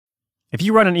If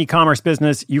you run an e-commerce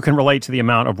business, you can relate to the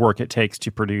amount of work it takes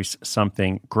to produce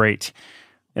something great.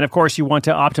 And of course, you want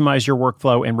to optimize your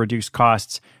workflow and reduce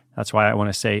costs. That's why I want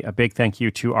to say a big thank you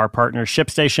to our partner,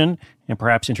 ShipStation, and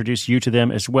perhaps introduce you to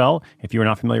them as well. If you're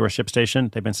not familiar with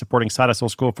ShipStation, they've been supporting Side Hustle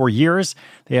School for years.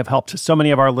 They have helped so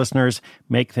many of our listeners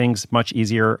make things much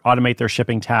easier, automate their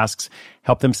shipping tasks,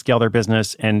 help them scale their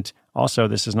business, and also,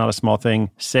 this is not a small thing,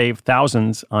 save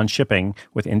thousands on shipping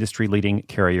with industry-leading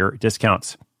carrier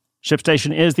discounts.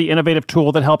 ShipStation is the innovative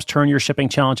tool that helps turn your shipping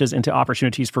challenges into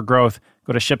opportunities for growth.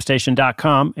 Go to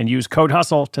ShipStation.com and use code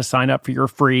HUSTLE to sign up for your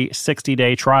free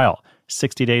 60-day trial.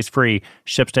 60 days free.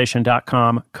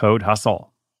 ShipStation.com, code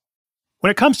HUSTLE.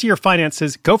 When it comes to your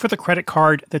finances, go for the credit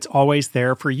card that's always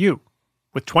there for you.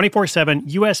 With 24/7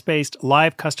 US-based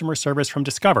live customer service from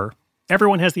Discover,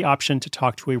 everyone has the option to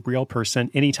talk to a real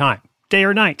person anytime, day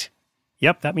or night.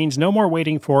 Yep, that means no more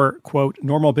waiting for, quote,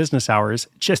 normal business hours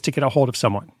just to get a hold of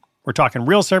someone. We're talking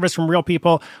real service from real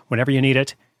people whenever you need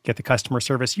it. Get the customer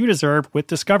service you deserve with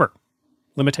Discover.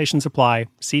 Limitations apply.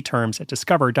 See terms at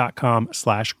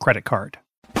discover.com/creditcard.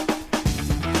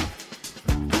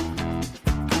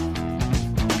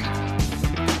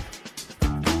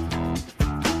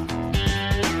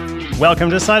 Welcome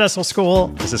to Side Hustle School.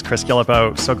 This is Chris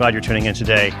Guillebeau. So glad you're tuning in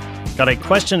today. Got a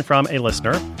question from a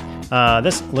listener.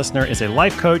 This listener is a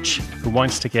life coach who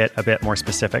wants to get a bit more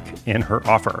specific in her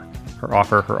offer. Her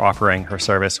offering, her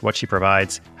service, what she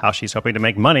provides, how she's hoping to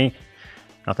make money.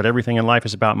 Not that everything in life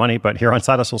is about money, but here on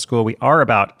Side Hustle School, we are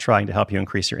about trying to help you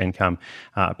increase your income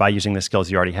by using the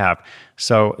skills you already have.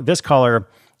 So this caller,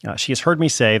 she has heard me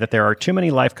say that there are too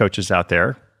many life coaches out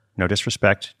there. No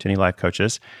disrespect to any life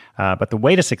coaches. But the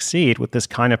way to succeed with this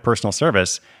kind of personal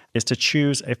service is to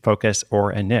choose a focus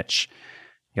or a niche.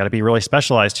 You got to be really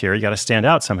specialized here. You got to stand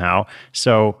out somehow.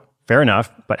 So fair enough,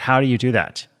 but how do you do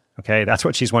that? Okay, that's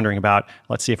what she's wondering about.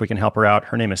 Let's see if we can help her out.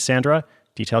 Her name is Sandra.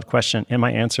 Detailed question and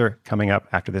my answer coming up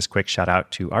after this quick shout out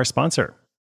to our sponsor.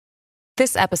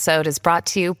 This episode is brought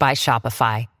to you by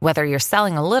Shopify. Whether you're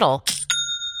selling a little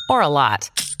or a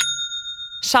lot,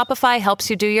 Shopify helps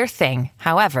you do your thing,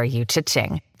 however you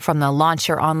cha-ching. From the launch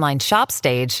your online shop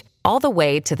stage, all the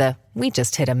way to the we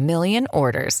just hit 1 million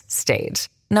orders stage.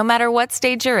 No matter what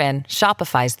stage you're in,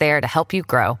 Shopify's there to help you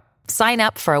grow. Sign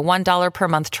up for a $1 per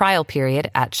month trial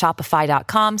period at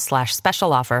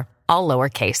shopify.com/special offer, all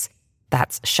lowercase.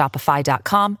 That's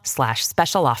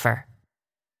shopify.com/special offer.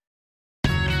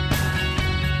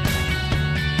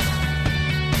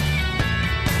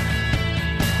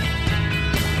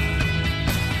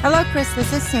 Hello, Chris.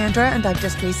 This is Sandra, and I've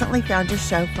just recently found your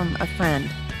show from a friend.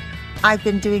 I've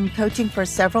been doing coaching for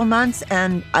several months,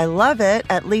 and I love it,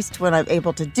 at least when I'm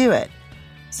able to do it.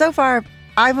 So far,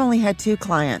 I've only had 2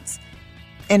 clients,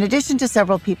 in addition to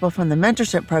several people from the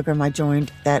mentorship program I joined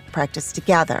that practice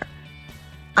together.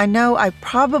 I know I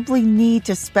probably need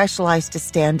to specialize to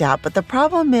stand out, but the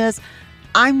problem is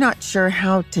I'm not sure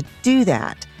how to do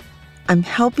that. I'm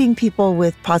helping people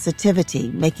with positivity,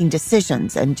 making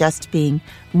decisions, and just being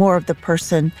more of the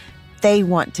person they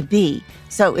want to be.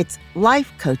 So it's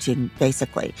life coaching,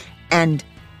 basically. And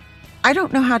I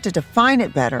don't know how to define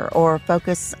it better or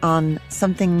focus on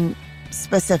something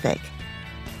specific.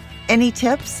 Any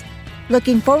tips?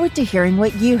 Looking forward to hearing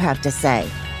what you have to say.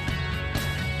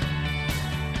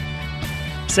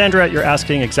 Sandra, you're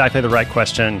asking exactly the right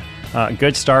question.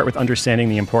 Good start with understanding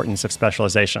the importance of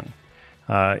specialization.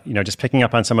 Just picking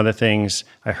up on some of the things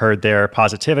I heard there,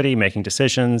 positivity, making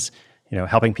decisions,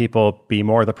 helping people be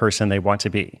more the person they want to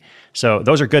be. So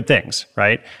those are good things,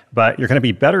 right? But you're going to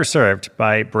be better served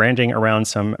by branding around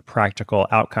some practical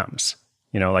outcomes.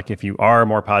 Like if you are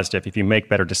more positive, if you make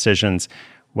better decisions,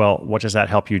 well, what does that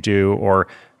help you do? Or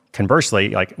conversely,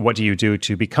 like what do you do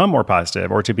to become more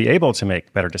positive or to be able to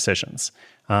make better decisions?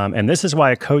 And this is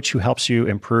why a coach who helps you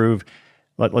improve,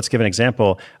 let's give an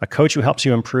example, a coach who helps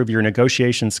you improve your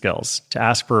negotiation skills to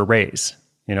ask for a raise.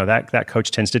 That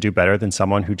coach tends to do better than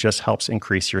someone who just helps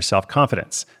increase your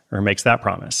self-confidence or makes that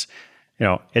promise.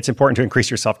 It's important to increase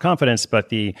your self-confidence, but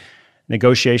the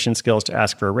negotiation skills to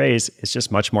ask for a raise is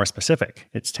just much more specific.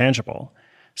 It's tangible.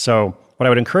 So what I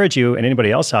would encourage you and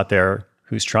anybody else out there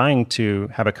who's trying to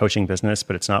have a coaching business,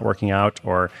 but it's not working out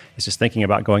or is just thinking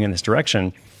about going in this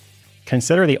direction,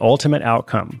 consider the ultimate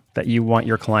outcome that you want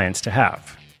your clients to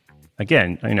have.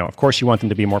 Again, of course you want them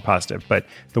to be more positive, but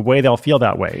the way they'll feel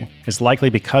that way is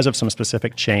likely because of some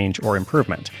specific change or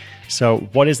improvement. So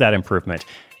what is that improvement?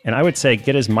 And I would say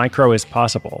get as micro as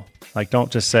possible.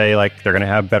 Don't just say they're going to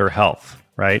have better health,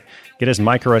 right? Get as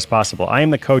micro as possible. I am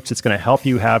the coach that's going to help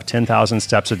you have 10,000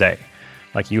 steps a day.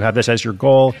 You have this as your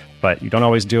goal, but you don't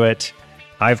always do it.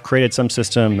 I've created some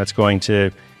system that's going to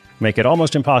make it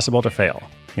almost impossible to fail.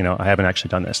 I haven't actually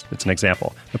done this. It's an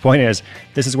example. The point is,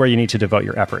 this is where you need to devote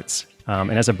your efforts.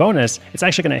 And as a bonus, it's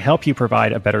actually going to help you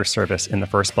provide a better service in the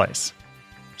first place.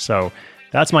 So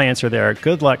that's my answer there.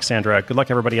 Good luck, Sandra. Good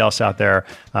luck, everybody else out there.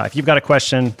 If you've got a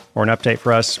question or an update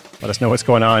for us, let us know what's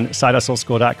going on.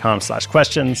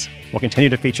 SideHustleSchool.com/questions. We'll continue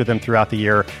to feature them throughout the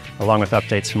year, along with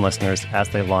updates from listeners as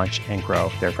they launch and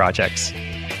grow their projects.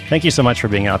 Thank you so much for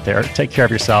being out there. Take care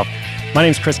of yourself. My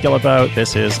name is Chris Guillebeau.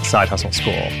 This is Side Hustle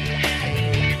School.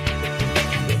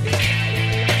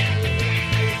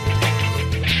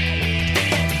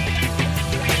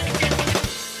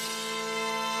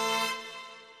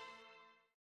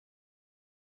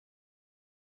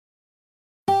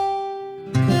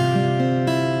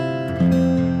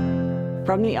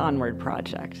 From the Onward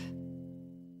Project.